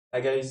Hi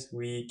guys,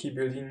 we keep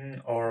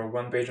building our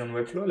one page on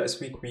Webflow.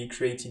 Last week we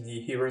created the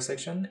hero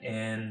section,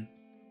 and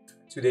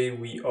today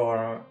we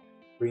are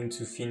going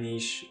to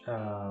finish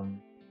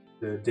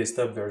the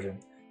desktop version.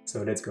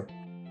 So let's go.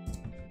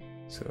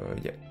 So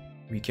yeah,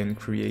 we can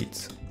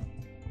create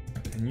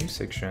a new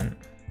section.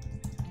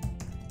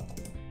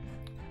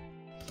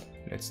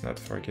 Let's not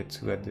forget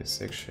to add the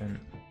section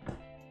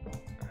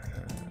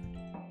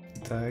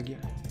tag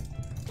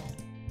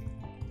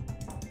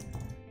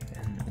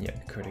and yeah,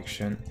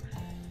 collection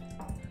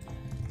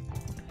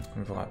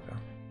wrapper.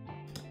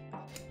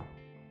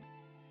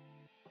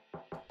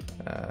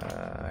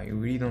 I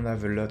really don't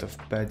have a lot of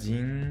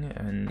padding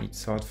and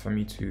it's hard for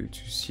me to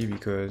see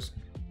because,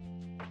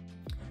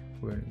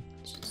 well,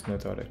 it's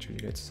not hard actually.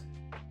 Let's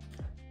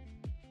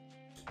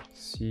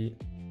see.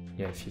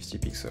 Yeah, 50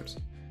 pixels.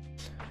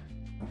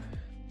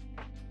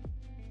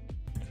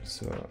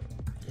 So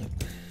yeah.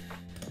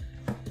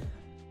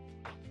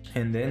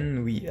 And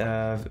then we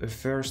have a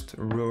first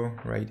row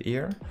right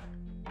here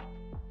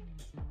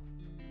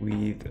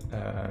with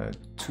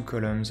 2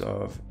 columns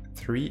of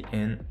 3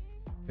 and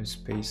a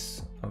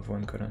space of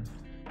 1 column.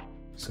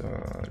 So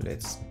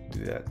let's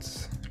do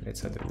that.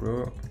 Let's add a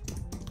row.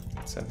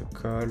 Let's have a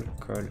call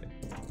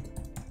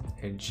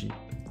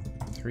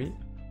LG3.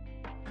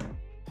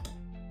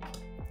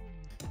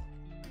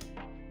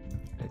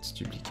 Let's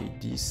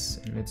duplicate this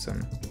and let's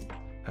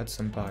add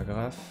some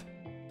paragraph.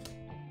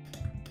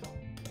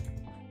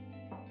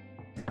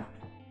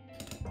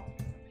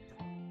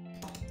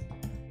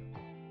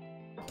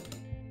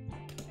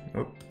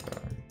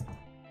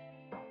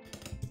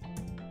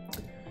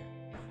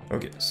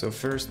 Okay, so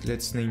first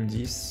let's name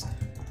this.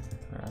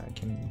 I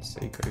can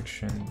say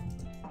collection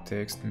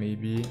text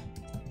maybe.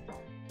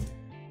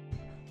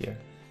 Yeah,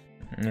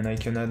 and I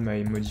can add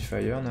my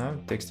modifier now,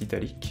 text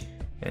italic,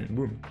 and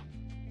boom.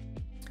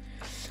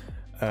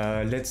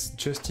 Let's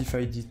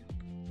justify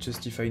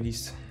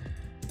this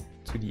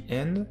to the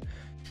end,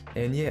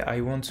 and yeah, I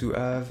want to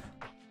have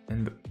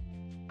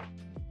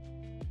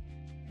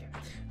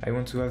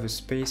a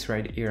space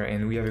right here,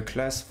 and we have a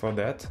class for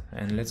that.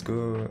 And let's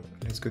go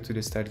to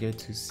the style guide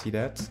to see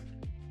that.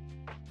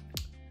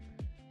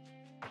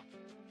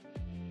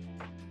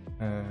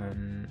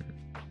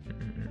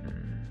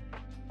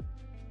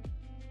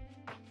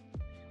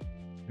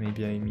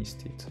 Maybe I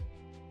missed it.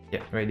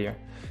 Yeah, right here.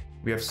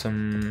 We have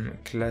some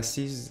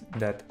classes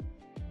that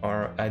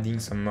are adding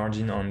some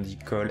margin on the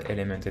call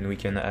element, and we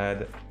can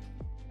add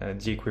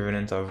the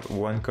equivalent of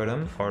 1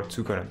 column or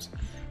 2 columns.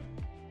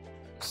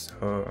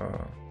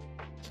 So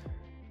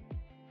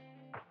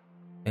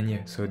and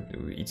yeah, so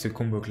it's a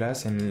combo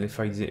class, and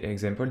for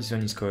example, this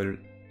one is called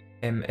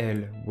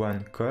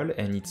ML1 call,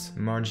 and it's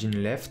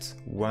margin left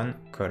 1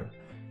 call,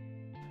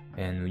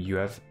 and you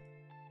have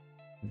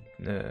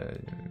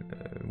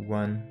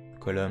 1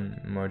 column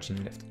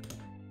margin left.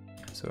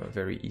 So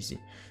very easy.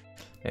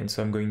 And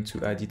so I'm going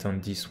to add it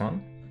on this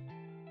one.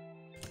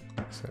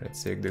 So let's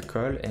select the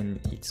call, and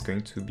it's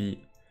going to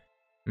be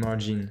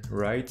margin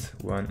right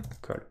 1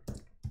 call.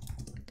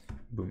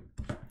 Boom.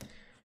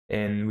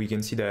 And we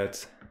can see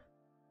that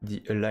the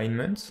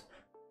alignment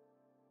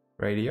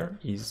right here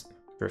is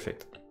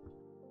perfect.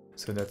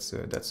 So that's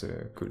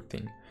a cool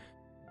thing.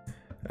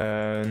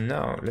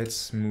 Now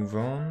let's move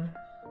on.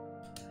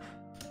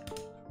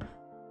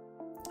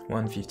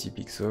 150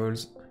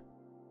 pixels.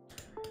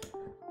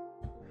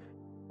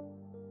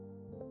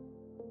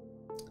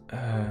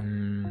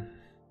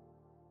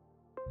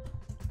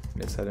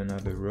 Let's add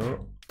another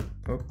row.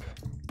 Up.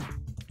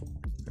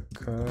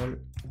 Call,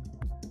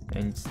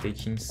 and it's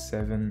taking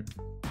 7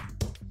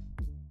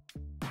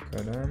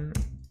 column.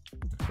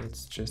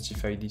 Let's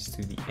justify this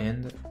to the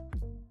end.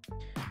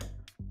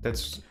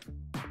 That's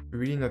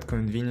really not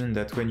convenient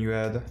that when you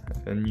add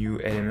a new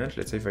element,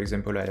 let's say for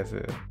example I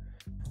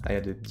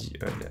had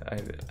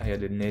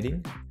a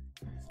netting,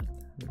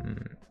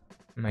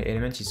 my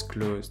element is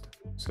closed,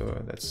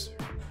 so that's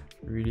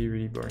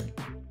really boring.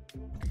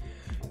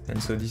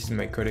 And so this is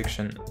my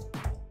collection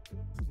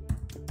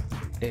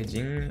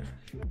heading.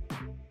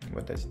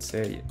 What does it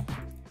say?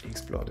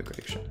 Explore the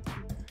collection.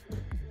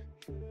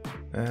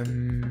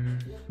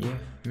 Yeah,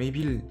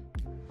 maybe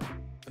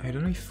I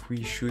don't know if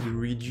we should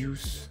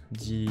reduce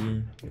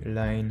the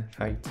line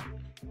height.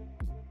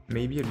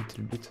 Maybe a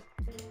little bit.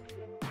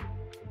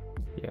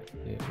 Yeah,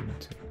 we need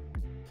to.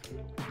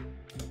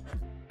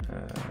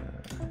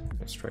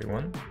 Let's try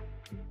 1.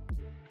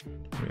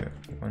 Yeah,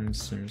 1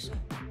 seems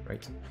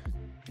right.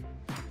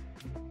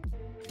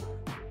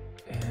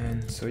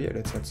 And so yeah,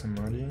 let's add some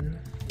margin.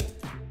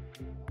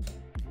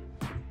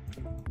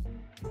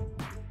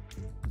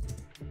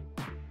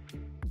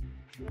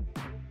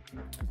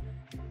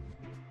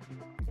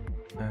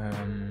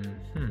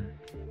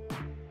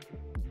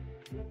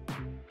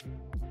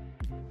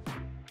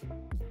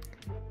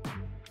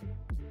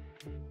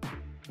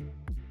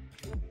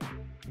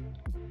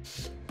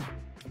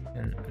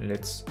 And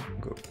let's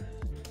go.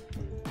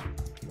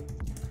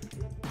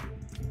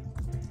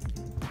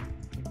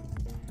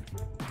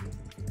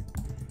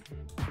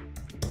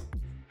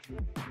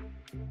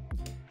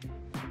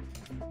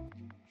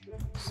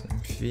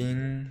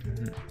 thing,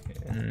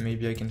 and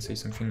maybe I can say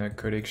something like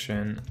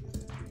collection,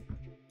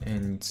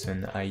 and it's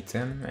an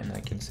item, and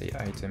I can say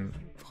item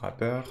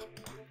wrapper.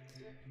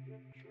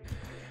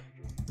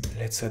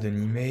 Let's add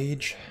an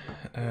image.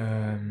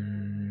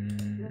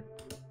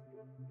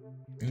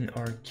 In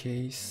our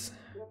case,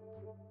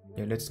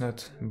 yeah, let's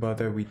not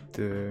bother with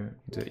the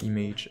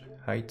image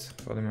height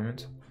for the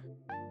moment.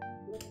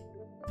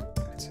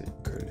 Let's say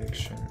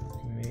collection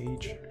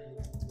image.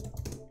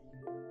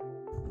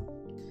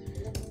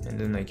 And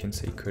then I can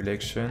say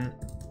collection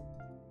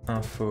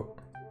info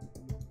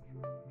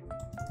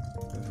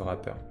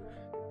wrapper.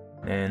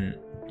 And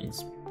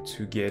it's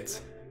to get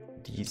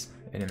these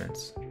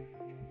elements.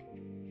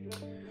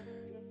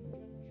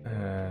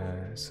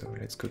 So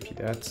let's copy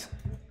that.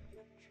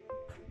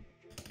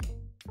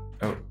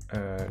 Oh,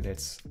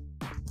 let's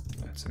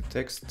add some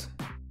text.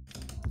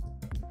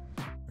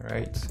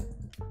 Right.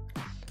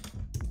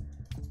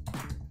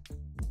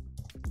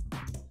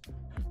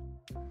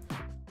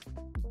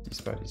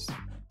 This part is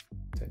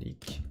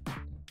italic.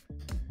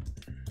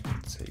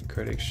 Let's say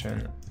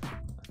collection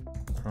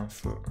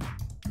info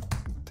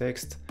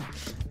text,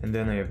 and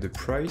then I have the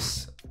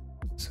price,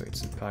 so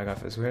it's a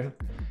paragraph as well,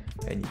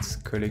 and it's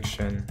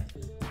collection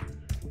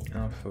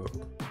info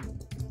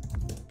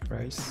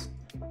price,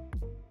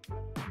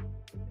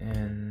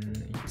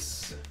 and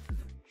it's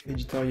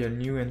editorial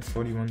new and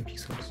 41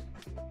 pixels.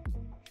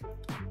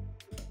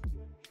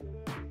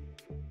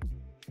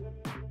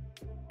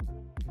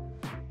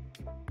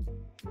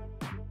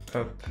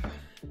 Up.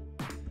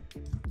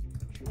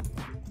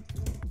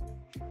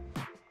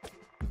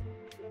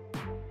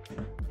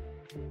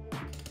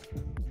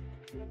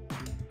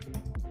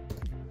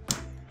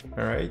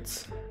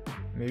 Alright,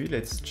 maybe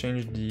let's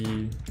change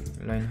the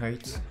line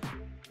height.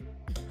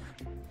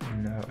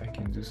 And now I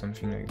can do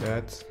something like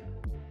that.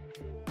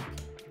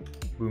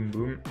 Boom,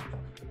 boom.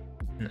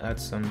 And add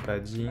some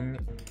padding.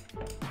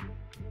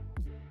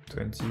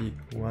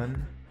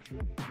 21.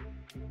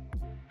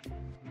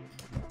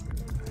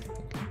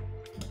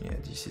 Yeah,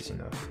 this is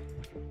enough.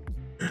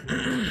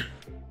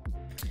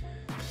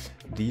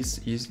 This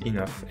is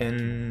enough.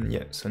 And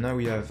yeah, so now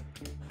we have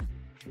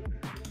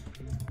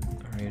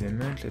our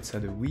element. Let's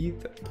add a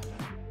width.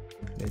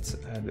 Let's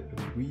add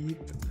a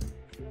width.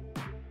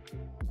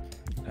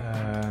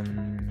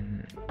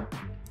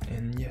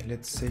 And yeah,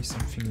 let's say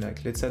something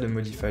like, let's add a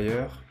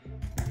modifier,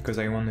 because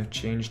I want to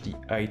change the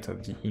height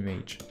of the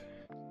image.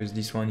 Because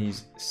this one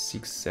is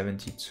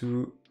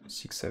 672,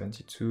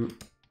 672.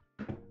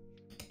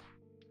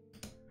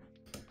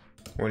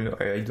 Well, no,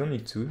 I don't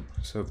need to,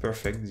 so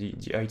perfect, the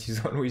height is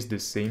always the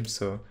same,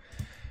 so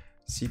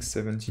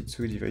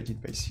 672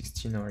 divided by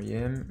 16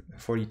 rem,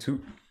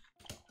 42,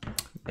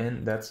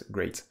 and that's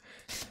great.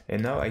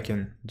 And now I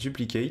can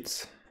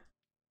duplicate,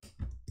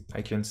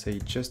 I can say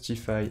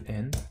justify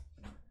end,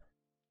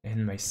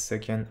 and my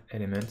second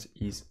element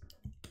is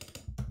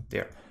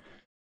there.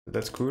 So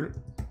that's cool.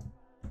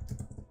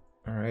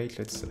 Alright,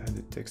 let's add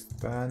a text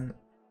pan,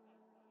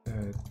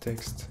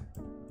 text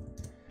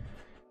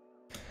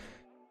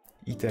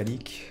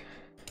italic.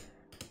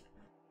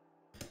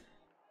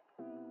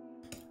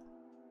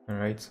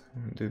 Alright,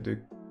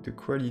 the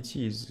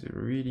quality is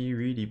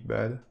really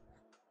bad.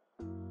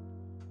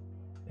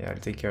 Yeah, I'll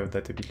take care of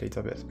that a bit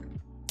later, but...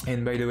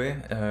 And by the way,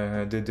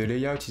 the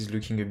layout is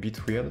looking a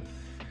bit weird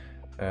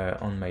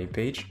on my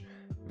page,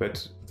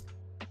 but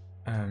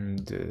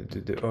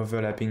the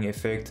overlapping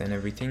effect and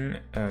everything,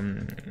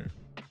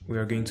 we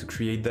are going to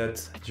create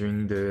that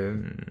during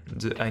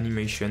the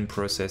animation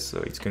process, so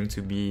it's going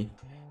to be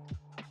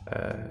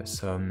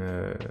some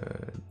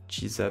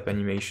cheese up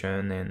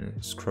animation and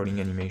scrolling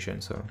animation.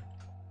 So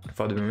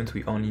for the moment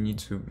we only need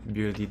to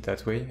build it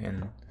that way,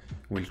 and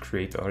we'll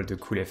create all the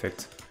cool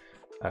effects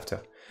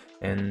after.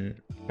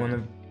 And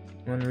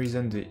one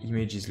reason the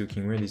image is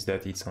looking weird is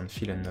that it's on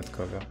fill and not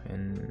cover,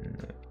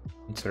 and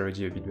it's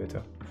already a bit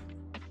better.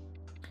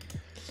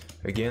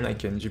 Again, I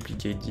can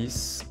duplicate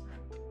this,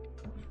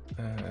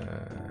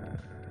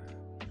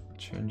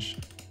 change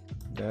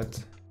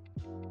that.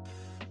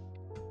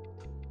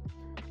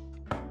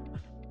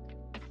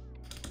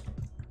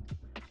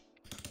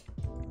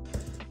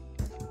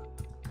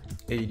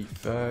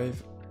 $85.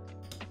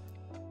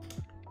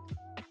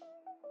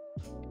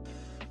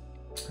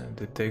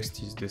 The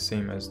text is the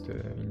same as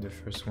in the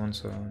first one,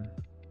 so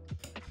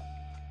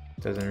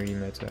it doesn't really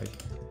matter.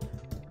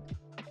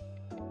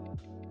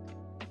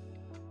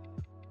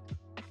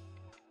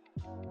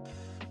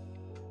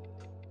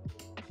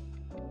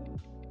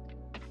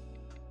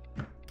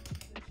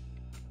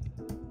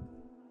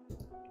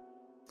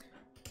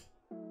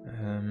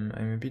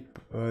 I'm a bit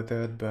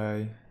bothered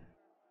by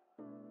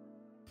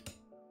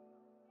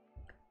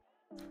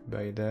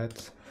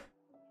that.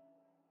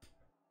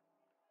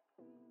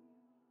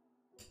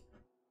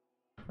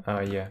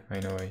 Ah, yeah,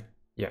 I know why.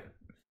 Yeah,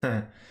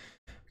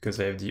 because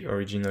I have the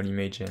original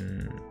image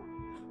and...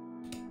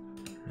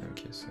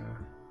 Okay, so...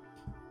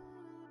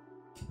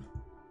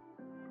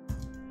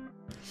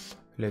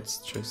 Let's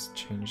just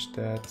change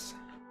that.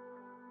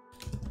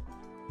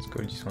 Let's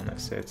call this one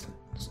asset.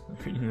 It's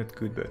really not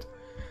good, but...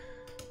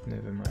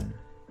 never mind.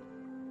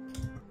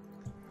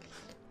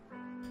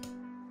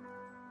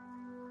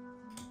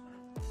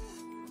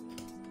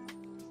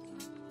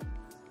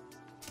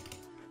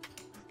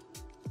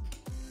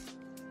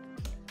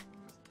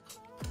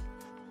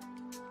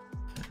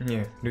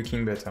 Yeah,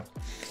 looking better.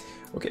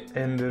 Okay,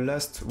 and the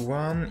last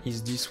one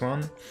is this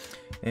one.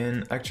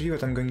 And actually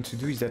what I'm going to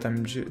do is that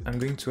I'm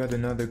going to add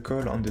another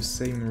call on the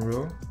same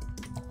row.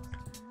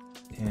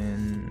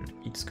 And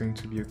it's going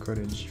to be a call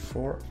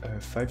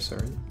at 5,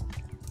 sorry.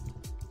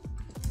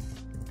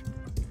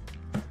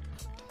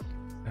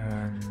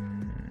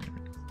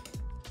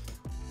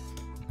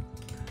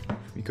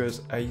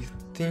 Because I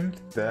think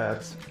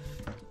that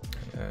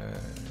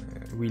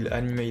we'll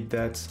animate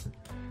that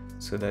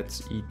so that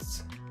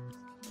it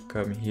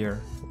come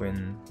here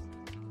when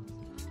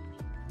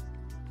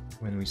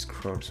we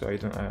scroll. So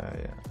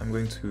I'm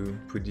going to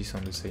put this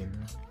on the same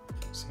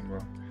row.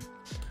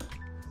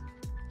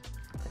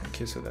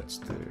 Okay, so that's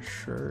the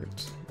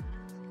shirt.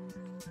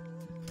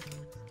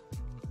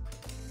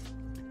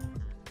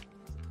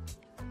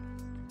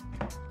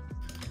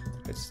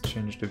 Let's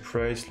change the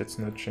price. Let's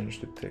not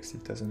change the text.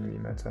 It doesn't really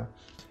matter.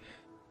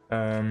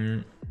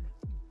 And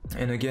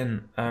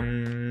again,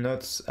 I'm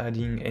not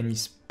adding any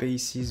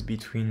spaces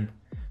between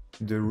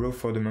the row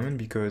for the moment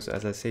because,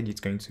 as I said, it's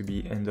going to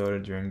be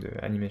handled during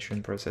the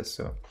animation process.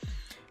 So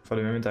for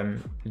the moment,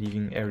 I'm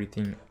leaving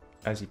everything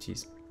as it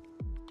is.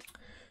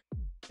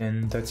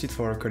 And that's it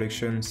for our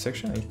collection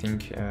section. I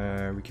think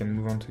we can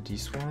move on to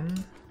this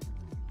one.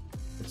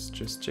 Let's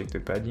just check the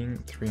padding,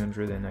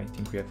 300, and I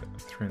think we have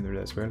 300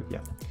 as well.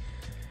 Yeah.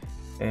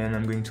 And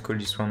I'm going to call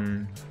this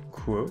one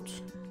quote.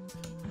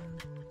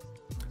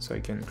 So I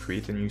can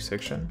create a new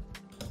section.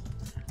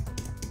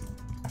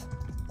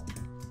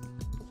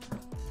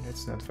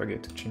 Let's not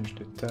forget to change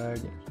the tag.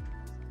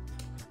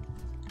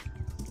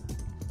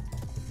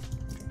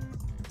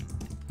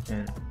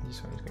 And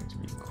this one is going to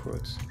be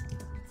quote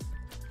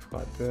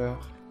frappeur.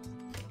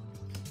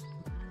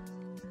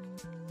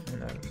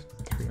 And I have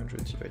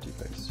 300 divided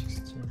by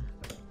 16.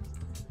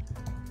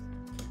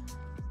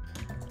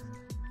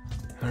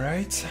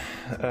 Alright.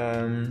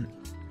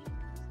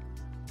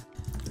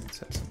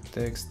 Let's add some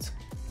text.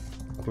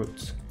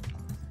 Quote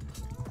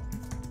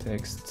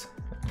text,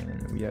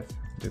 and we have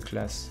the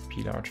class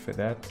plarge for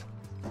that.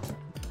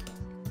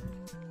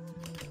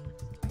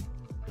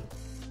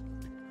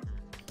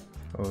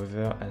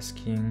 Over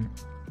asking,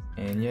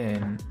 and yeah,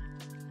 and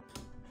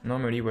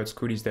normally what's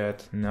cool is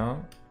that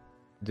now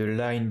the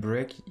line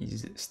break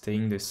is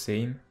staying the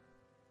same,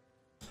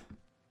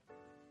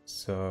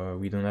 so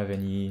we don't have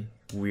any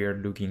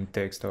weird looking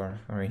text or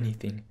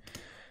anything.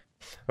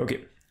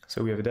 Okay,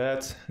 so we have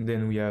that.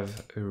 Then we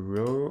have a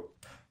row,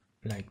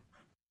 like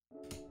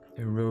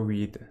a row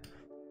with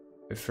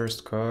a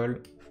first call,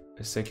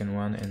 a second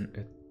one, and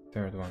a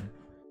third one.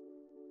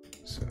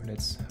 So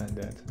let's add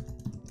that.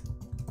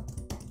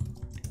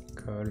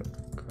 Call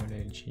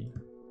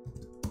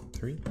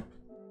LG3.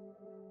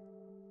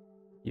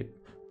 Yep.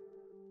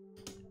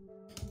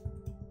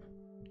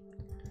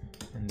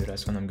 And the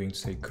last one I'm going to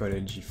say call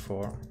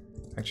LG4.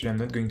 Actually, I'm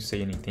not going to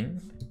say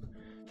anything.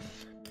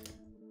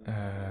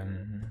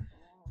 Then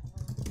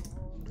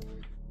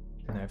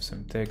I have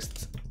some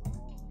text.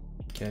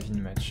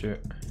 Kevin Mathieu,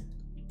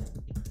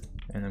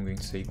 and I'm going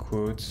to say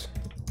quote,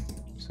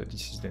 so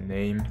this is the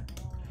name.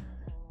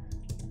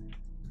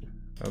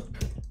 Up.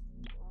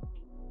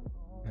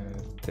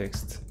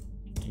 Text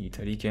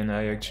italic, and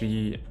I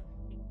actually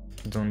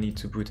don't need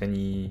to put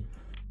any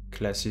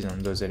classes on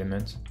those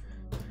elements,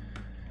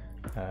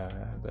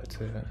 but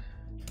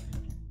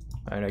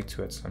I like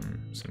to add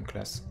some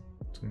class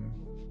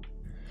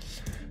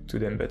to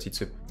them, but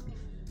it's a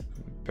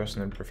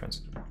personal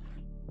preference.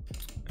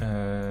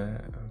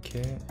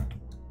 Okay.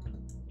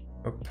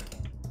 Up.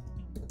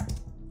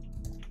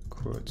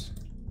 Quote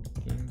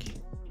ink.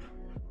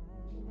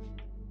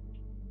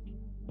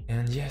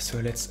 And yeah, so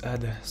let's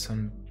add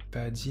some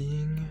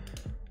padding.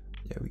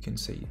 Yeah, we can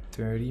say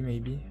 30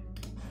 maybe.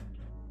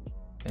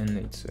 And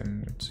it's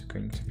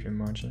going to be a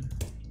margin.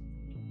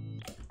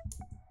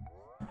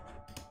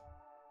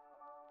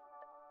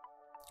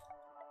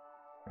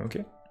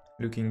 Okay,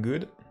 looking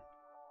good.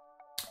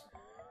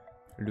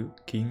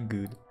 Looking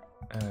good.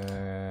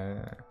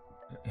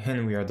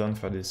 And we are done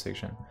for this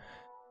section.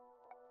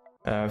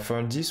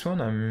 For this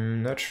one,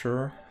 I'm not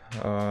sure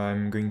how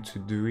I'm going to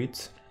do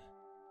it.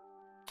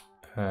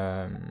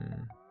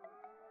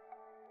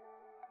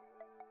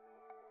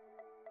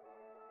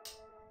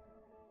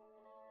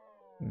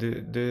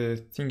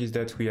 The thing is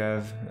that we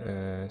have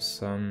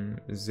some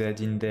Z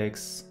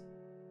index.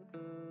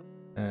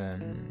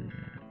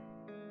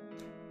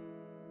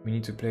 We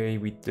need to play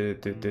with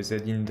the Z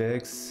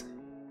index.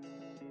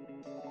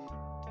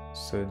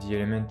 So the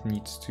element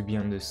needs to be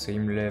on the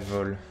same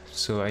level.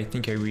 So I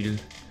think I will...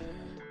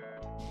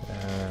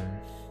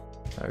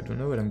 I don't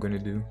know what I'm gonna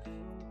do.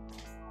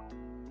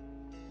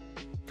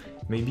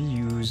 Maybe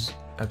use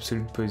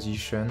absolute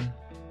position.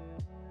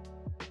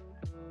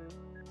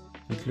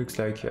 It looks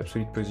like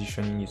absolute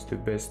positioning is the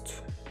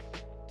best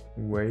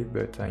way,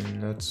 but I'm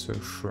not so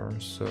sure.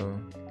 So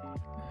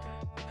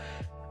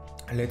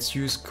let's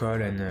use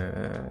call and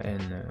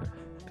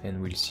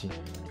we'll see.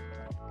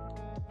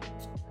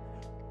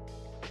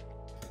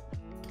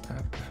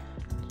 Up.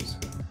 So.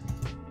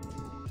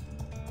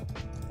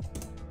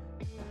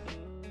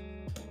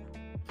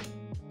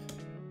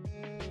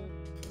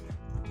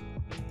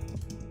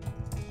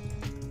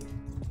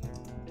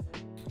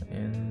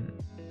 And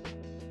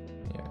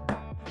yeah, I'm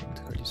going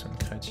to call some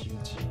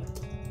creativity.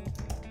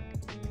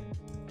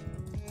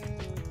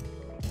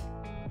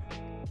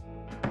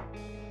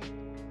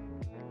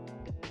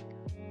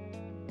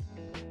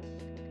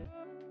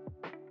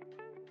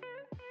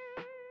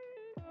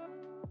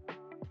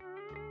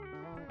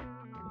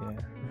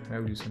 I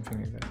will do something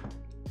like that.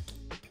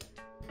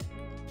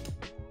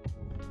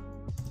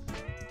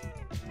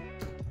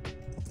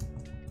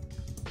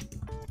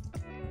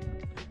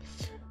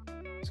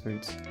 So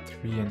it's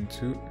 3 and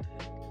 2.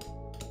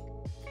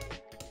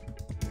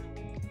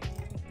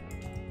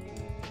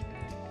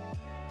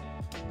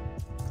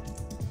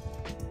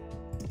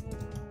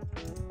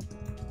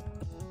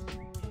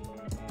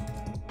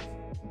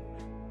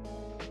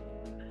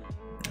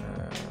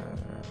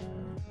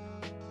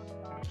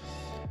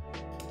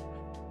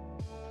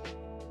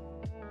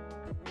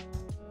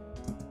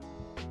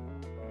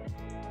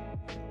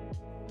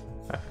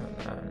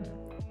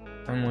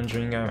 I'm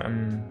wondering, I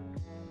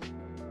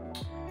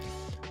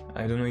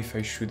don't know if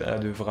I should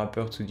add a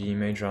wrapper to the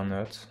image or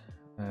not.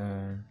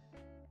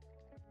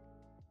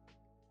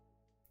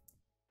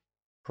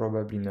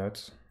 Probably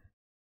not.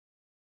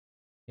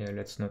 Yeah,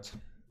 let's not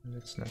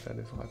add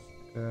a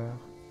wrapper.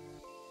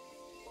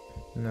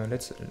 No,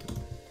 let's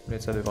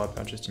add a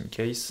wrapper just in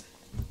case.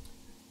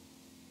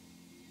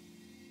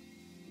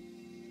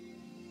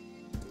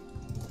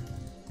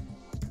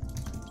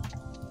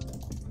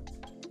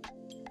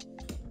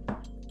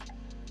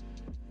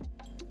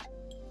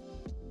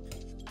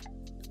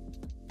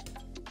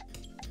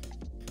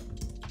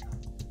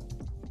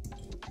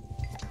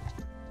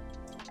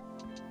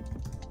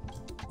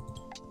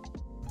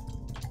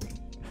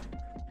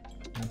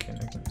 Okay,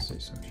 I can say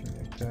something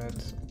like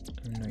that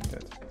and like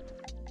that.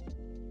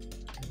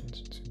 I want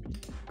it to be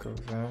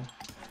cover.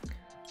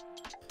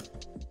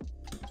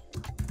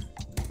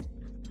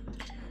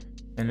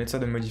 And let's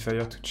add a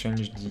modifier to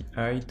change the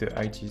height. The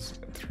height is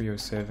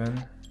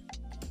 307.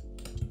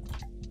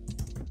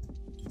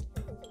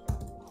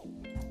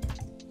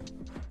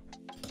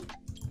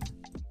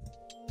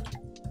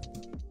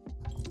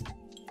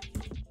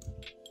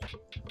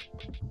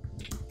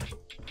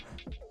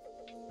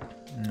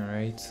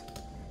 Alright.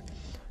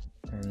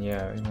 And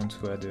yeah, I want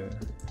to add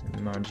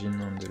a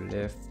margin on the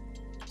left.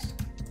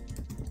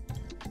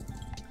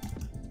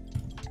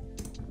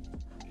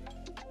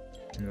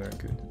 And we're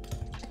good.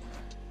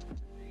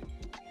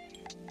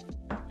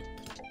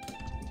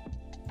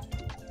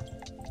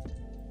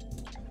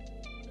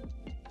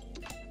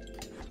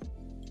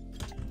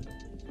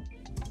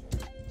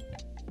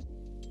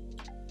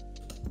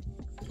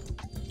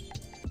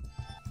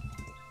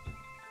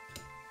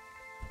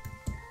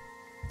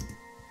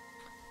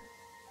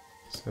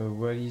 So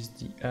what is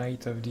the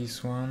height of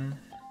this one?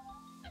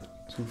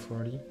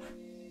 240.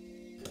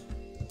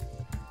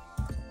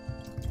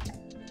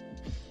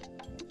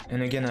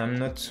 And again, I'm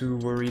not too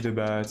worried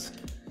about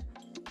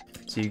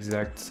the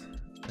exact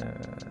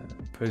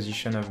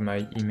position of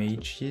my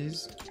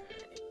images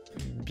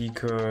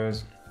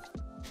because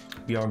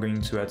we are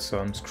going to add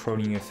some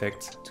scrolling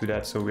effect to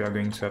that. So we are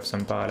going to have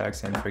some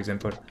parallax, and for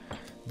example,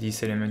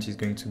 this element is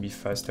going to be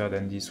faster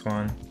than this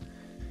one.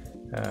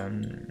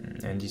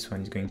 And this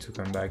one is going to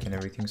come back and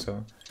everything.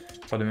 So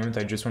for the moment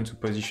I just want to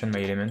position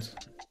my element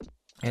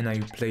and I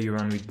play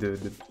around with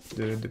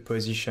the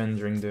position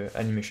during the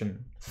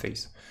animation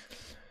phase.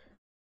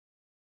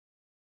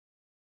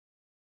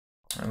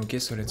 Okay,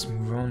 so let's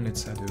move on.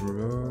 Let's add a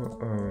row,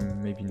 or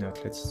maybe not.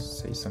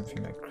 Let's say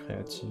something like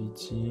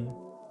creativity,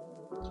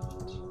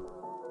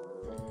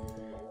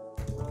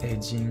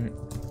 heading,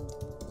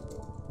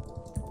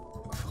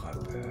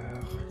 wrapper.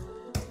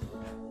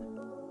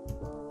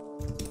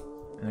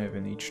 I have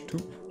an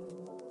H2.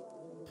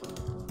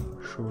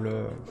 Show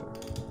love.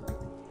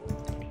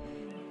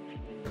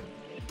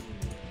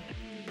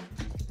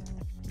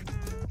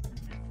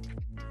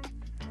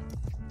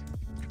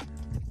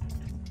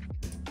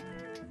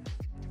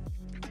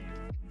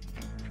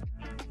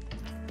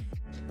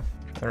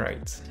 All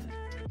right.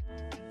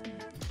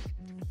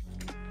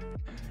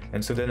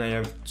 And so then I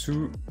have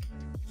 2,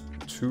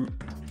 2,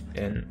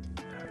 and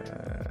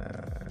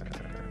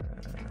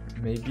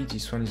maybe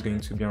this one is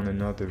going to be on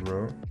another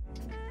row,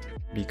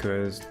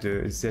 because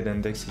the Z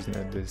index is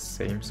not the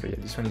same. So yeah,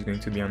 this one is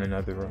going to be on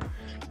another row.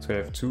 So I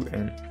have 2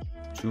 and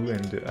 2,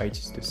 and the height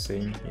is the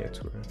same. Yeah,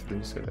 2 and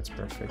 3, so that's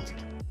perfect.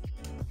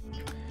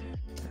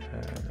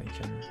 I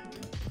can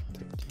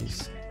take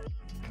this.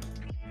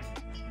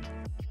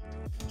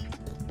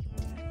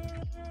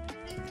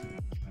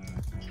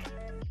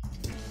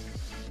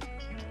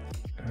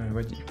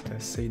 What did I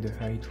say the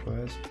height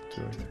was?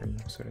 203,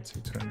 so let's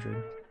say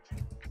 200.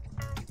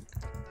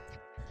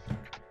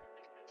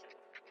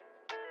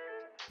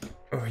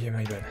 Oh yeah,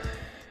 my bad.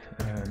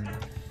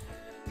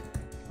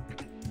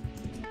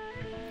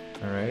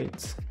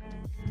 Alright.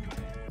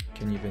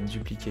 Can even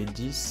duplicate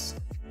this.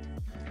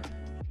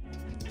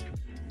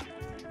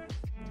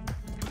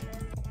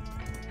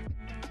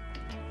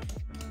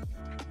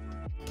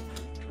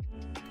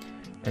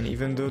 And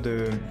even though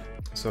the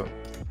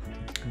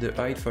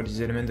height for this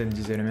element and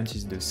this element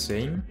is the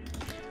same,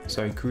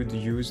 so I could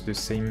use the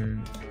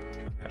same,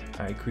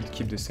 I could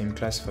keep the same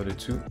class for the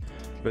two,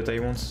 but I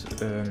want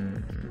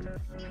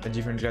a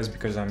different class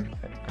because I'm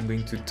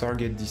going to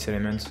target this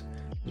element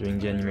during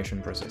the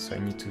animation process, so I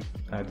need to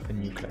add a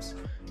new class.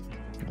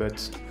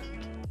 But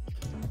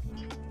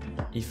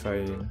if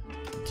I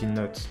did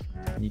not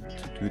need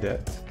to do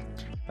that,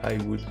 I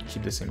would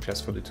keep the same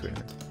class for the two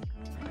elements.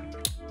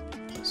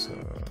 So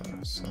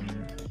some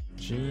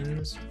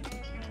jeans,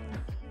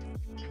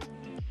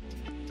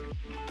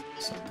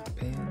 some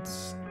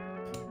pants,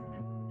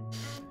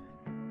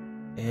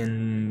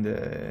 and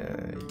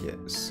yeah,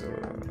 so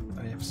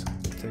I have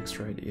some text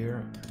right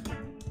here.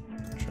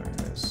 Join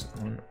us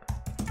on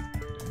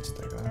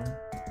Instagram.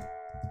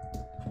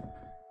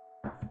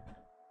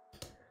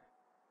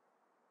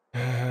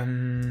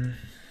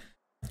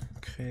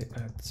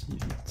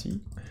 Creativity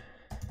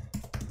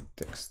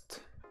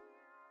text.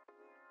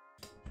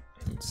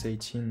 And it's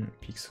 18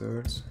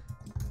 pixels.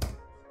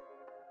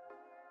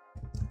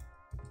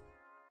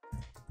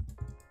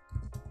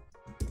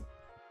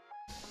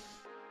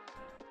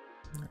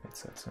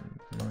 Let's add some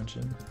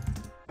margin.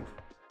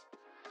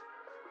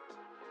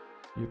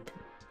 Yep.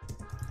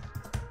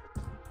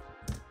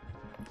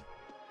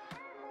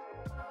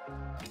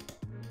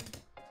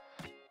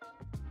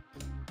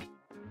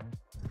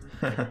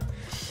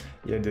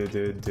 Yeah,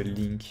 the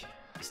link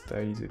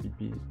style is a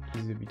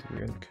bit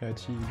weird.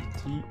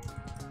 Creativity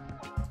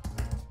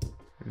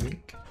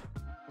link.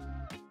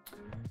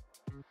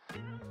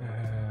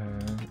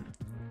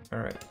 All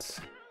right.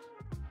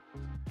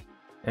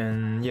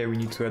 And yeah, we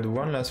need to add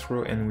one last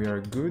row and we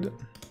are good.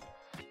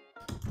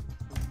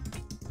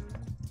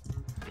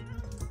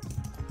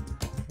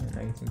 And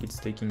I think it's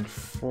taking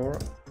 4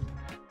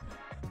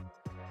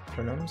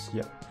 columns,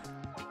 yeah.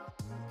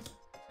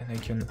 And I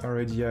can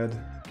already add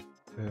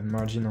a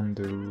margin on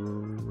the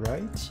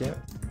right, yeah.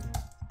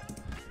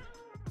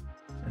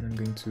 And I'm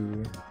going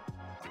to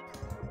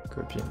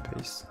copy and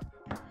paste.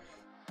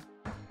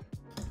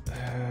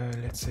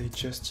 Let's say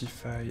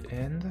justify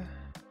end.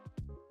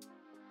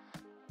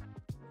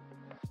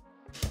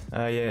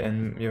 Yeah,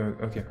 and yeah,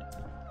 okay.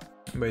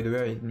 By the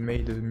way, I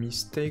made a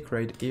mistake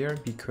right here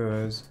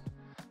because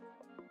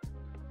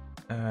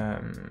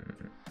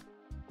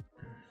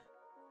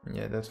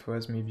yeah, that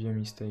was maybe a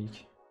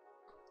mistake.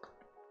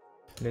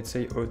 Let's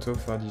say auto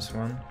for this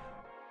one,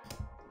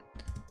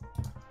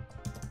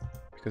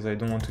 because I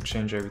don't want to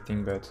change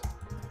everything but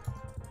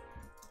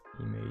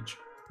image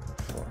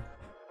 4,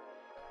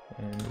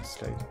 and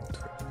it's like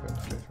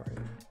 12.5.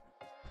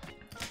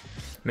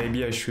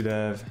 Maybe I should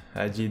have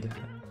added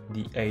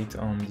the 8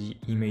 on the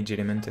image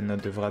element and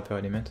not the wrapper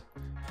element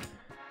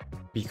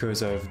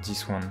because of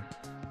this one,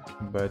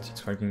 but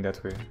it's working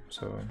that way,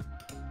 so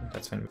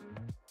that's fine.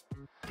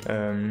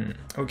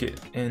 Okay,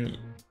 and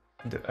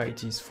the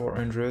height is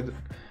 400.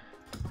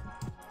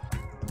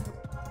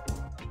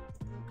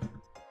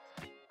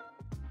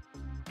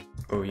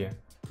 Oh yeah,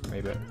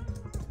 my bad.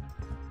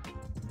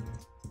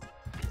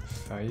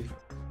 5.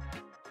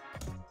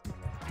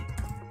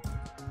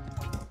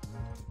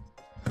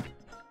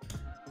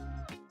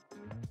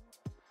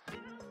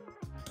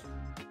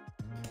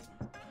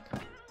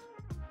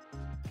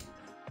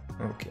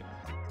 Okay.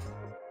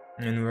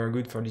 And we are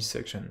good for this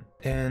section.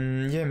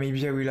 And yeah,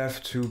 maybe I will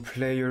have to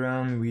play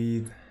around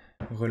with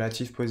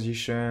relative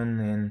position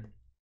and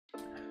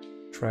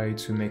try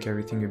to make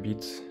everything a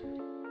bit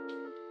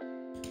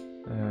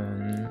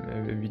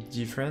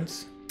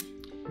different.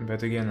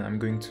 But again, I'm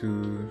going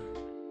to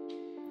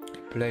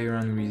play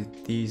around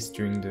with this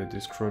during the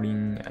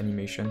scrolling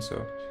animation,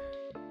 so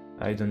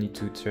I don't need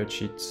to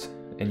touch it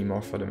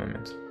anymore for the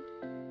moment.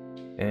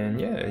 And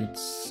yeah,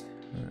 it's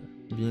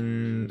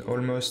been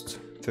almost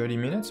 30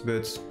 minutes,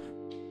 but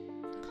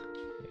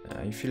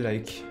I feel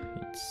like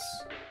it's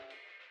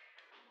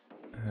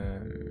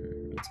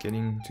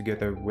getting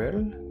together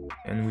well,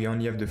 and we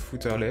only have the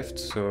footer left,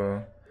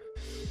 so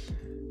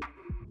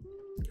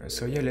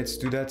yeah, let's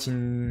do that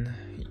in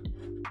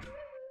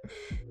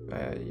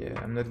yeah,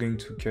 I'm not going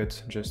to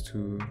cut just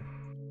to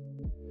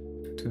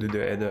do the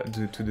header,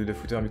 to do the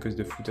footer, because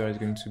the footer is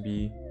going to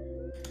be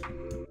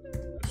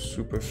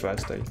super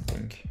fast, I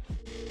think.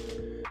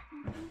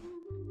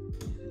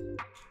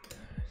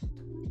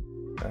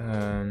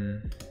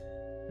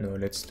 No,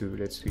 let's do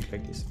it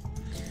like this.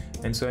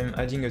 And so I'm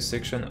adding a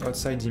section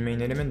outside the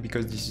main element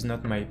because this is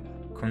not my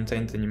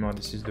content anymore,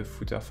 this is the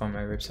footer for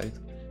my website.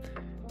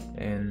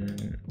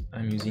 And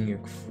I'm using a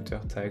footer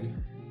tag.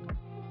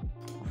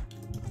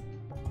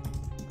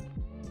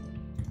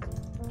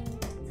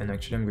 And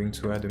actually I'm going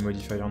to add a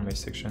modifier on my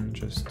section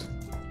just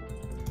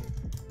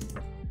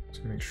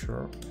to make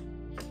sure.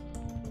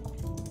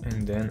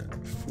 And then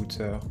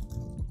footer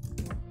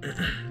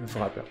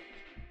wrapper.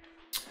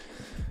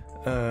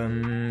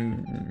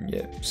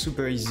 Yeah,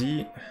 super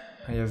easy.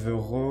 I have a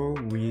row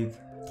with,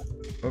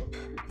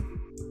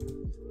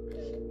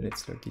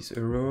 let's look this,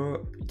 a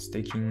row, it's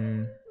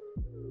taking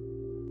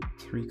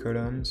 3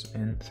 columns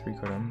and 3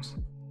 columns.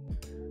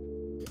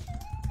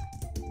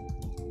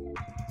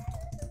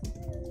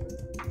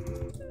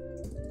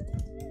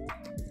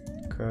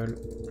 Call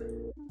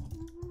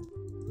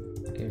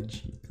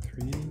LG3,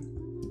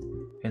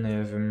 and I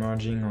have a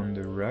margin on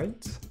the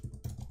right.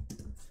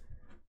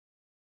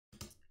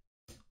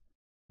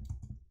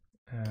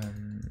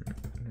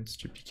 Let's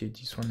duplicate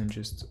this one and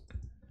just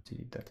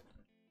delete that.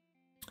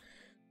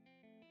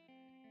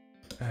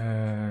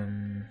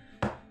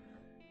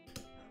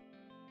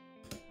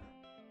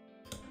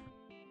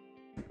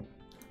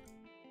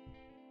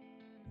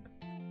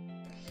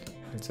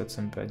 Let's add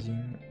some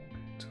padding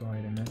to our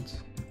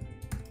element.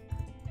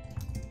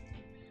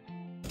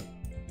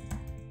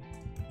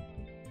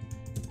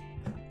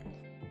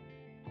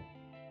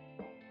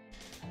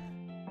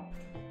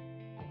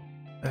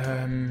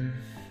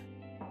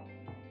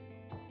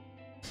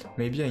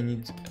 Maybe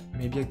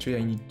actually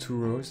I need 2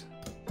 rows,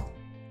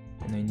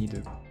 and I need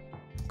a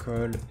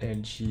call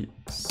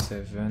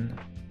LG7.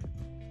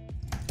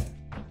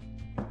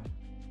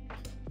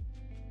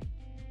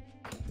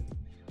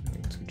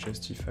 To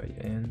justify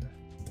end,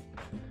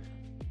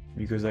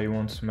 because I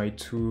want my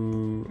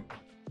 2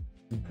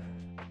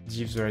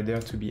 divs right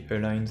there to be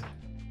aligned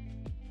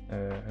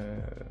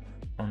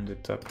on the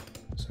top,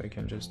 so I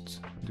can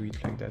just do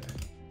it like that.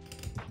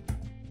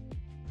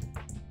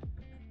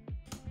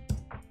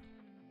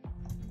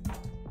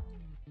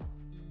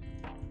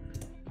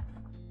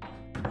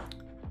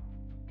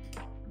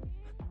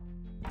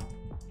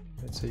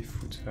 Let's say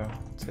footer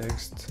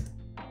text.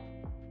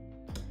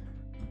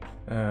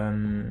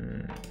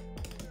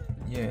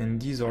 Yeah,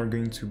 and these are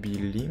going to be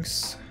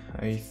links,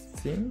 I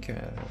think.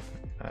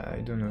 I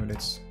don't know,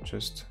 let's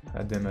just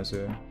add them as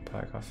a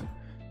paragraph.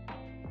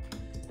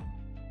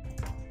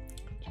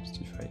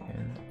 Justify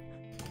end.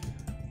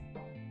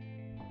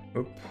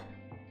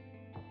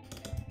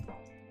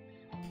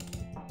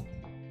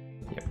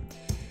 Yeah,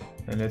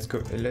 and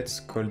let's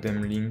call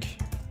them link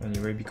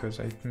anyway, because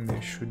I think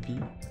they should be.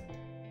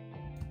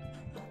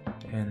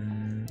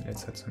 And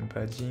let's add some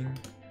padding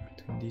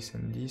between this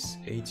and this,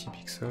 80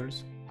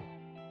 pixels.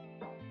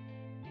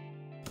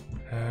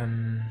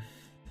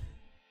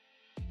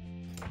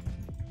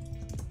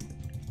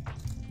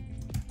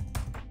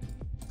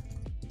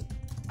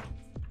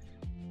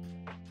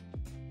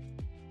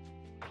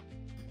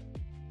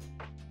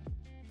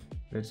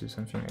 Let's do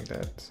something like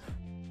that.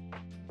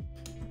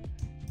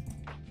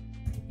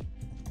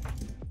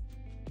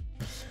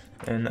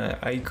 And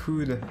I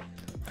could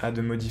add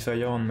a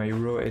modifier on my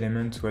row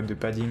element to add the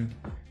padding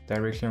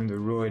directly on the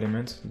row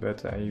element,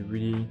 but I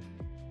really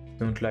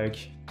don't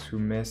like to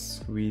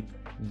mess with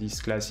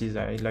these classes.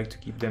 I like to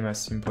keep them as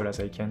simple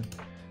as I can,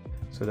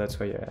 so that's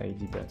why I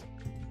did that.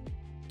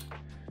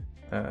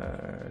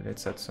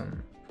 Let's add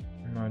some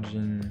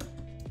margin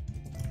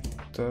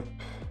top.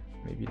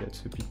 Maybe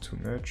that's a bit too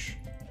much.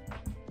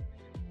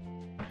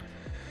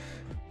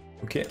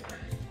 Okay.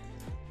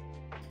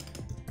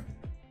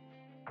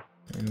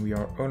 And we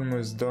are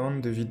almost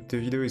done. The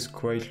video is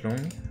quite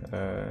long.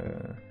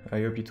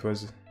 I hope it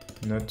was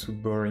not too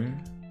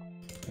boring,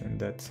 and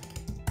that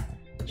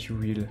you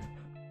will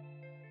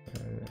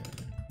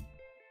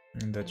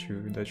that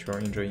you are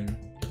enjoying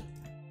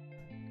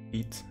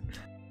it.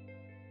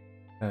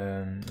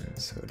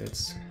 So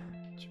let's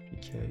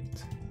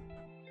duplicate.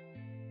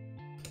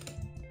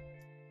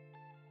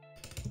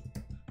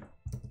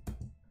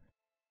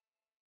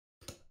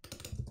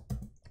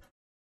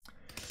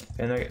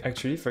 And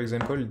actually, for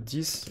example,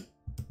 this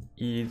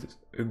is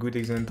a good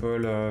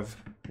example of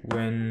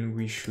when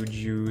we should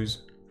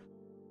use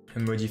a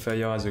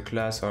modifier as a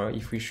class, or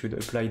if we should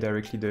apply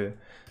directly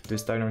the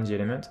style on the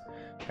element.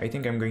 I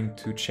think I'm going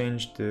to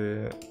change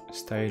the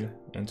style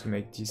and to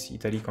make this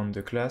italic on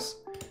the class,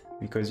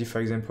 because if, for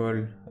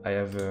example, I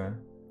have a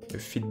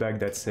feedback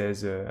that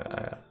says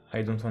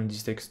I don't want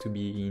this text to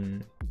be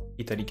in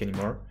italic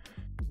anymore,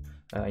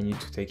 I need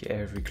to take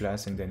every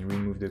class and then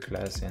remove the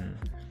class, and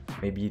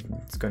maybe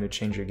it's gonna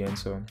change again.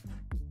 So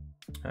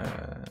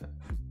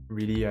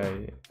really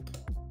I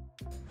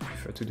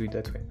prefer to do it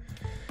that way.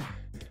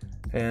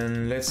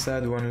 And let's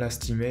add one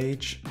last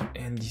image,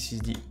 and this is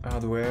the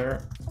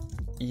hardware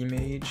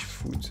image,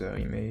 footer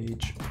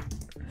image,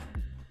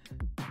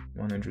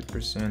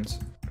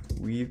 100%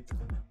 width.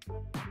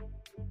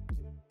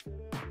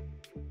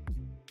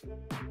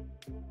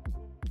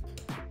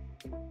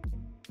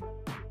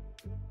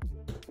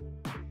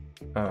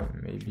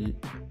 Maybe,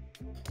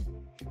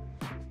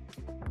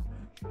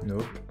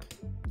 nope.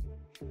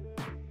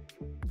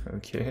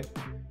 Okay.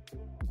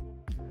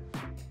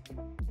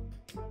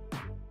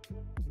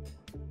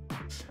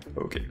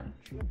 Okay.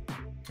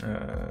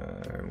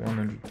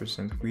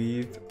 100%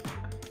 width.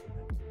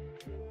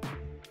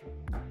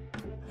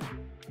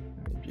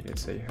 Maybe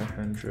let's say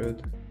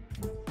 100.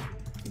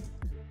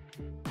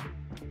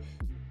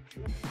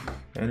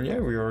 And yeah,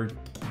 we are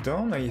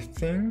done, I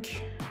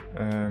think.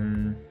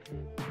 And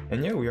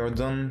yeah, we are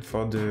done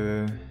for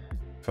the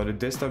for the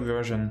desktop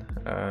version.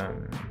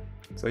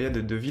 So yeah,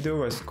 the video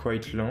was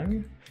quite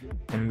long,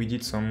 and we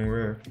did some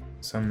work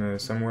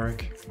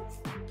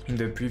in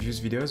the previous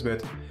videos,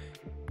 but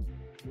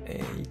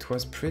it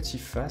was pretty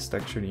fast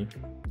actually.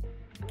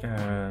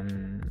 Yeah,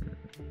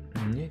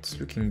 it's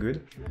looking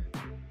good.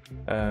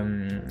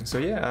 So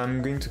yeah,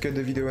 I'm going to cut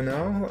the video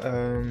now,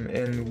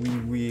 and we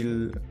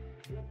will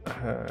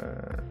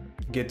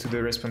get to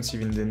the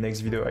responsive in the next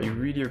video. I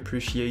really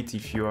appreciate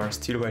if you are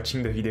still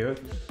watching the video.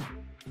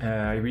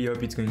 I really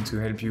hope it's going to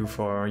help you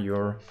for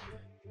your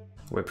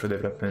Webflow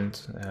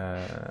development.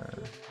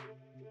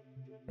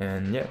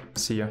 And yeah,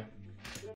 see ya.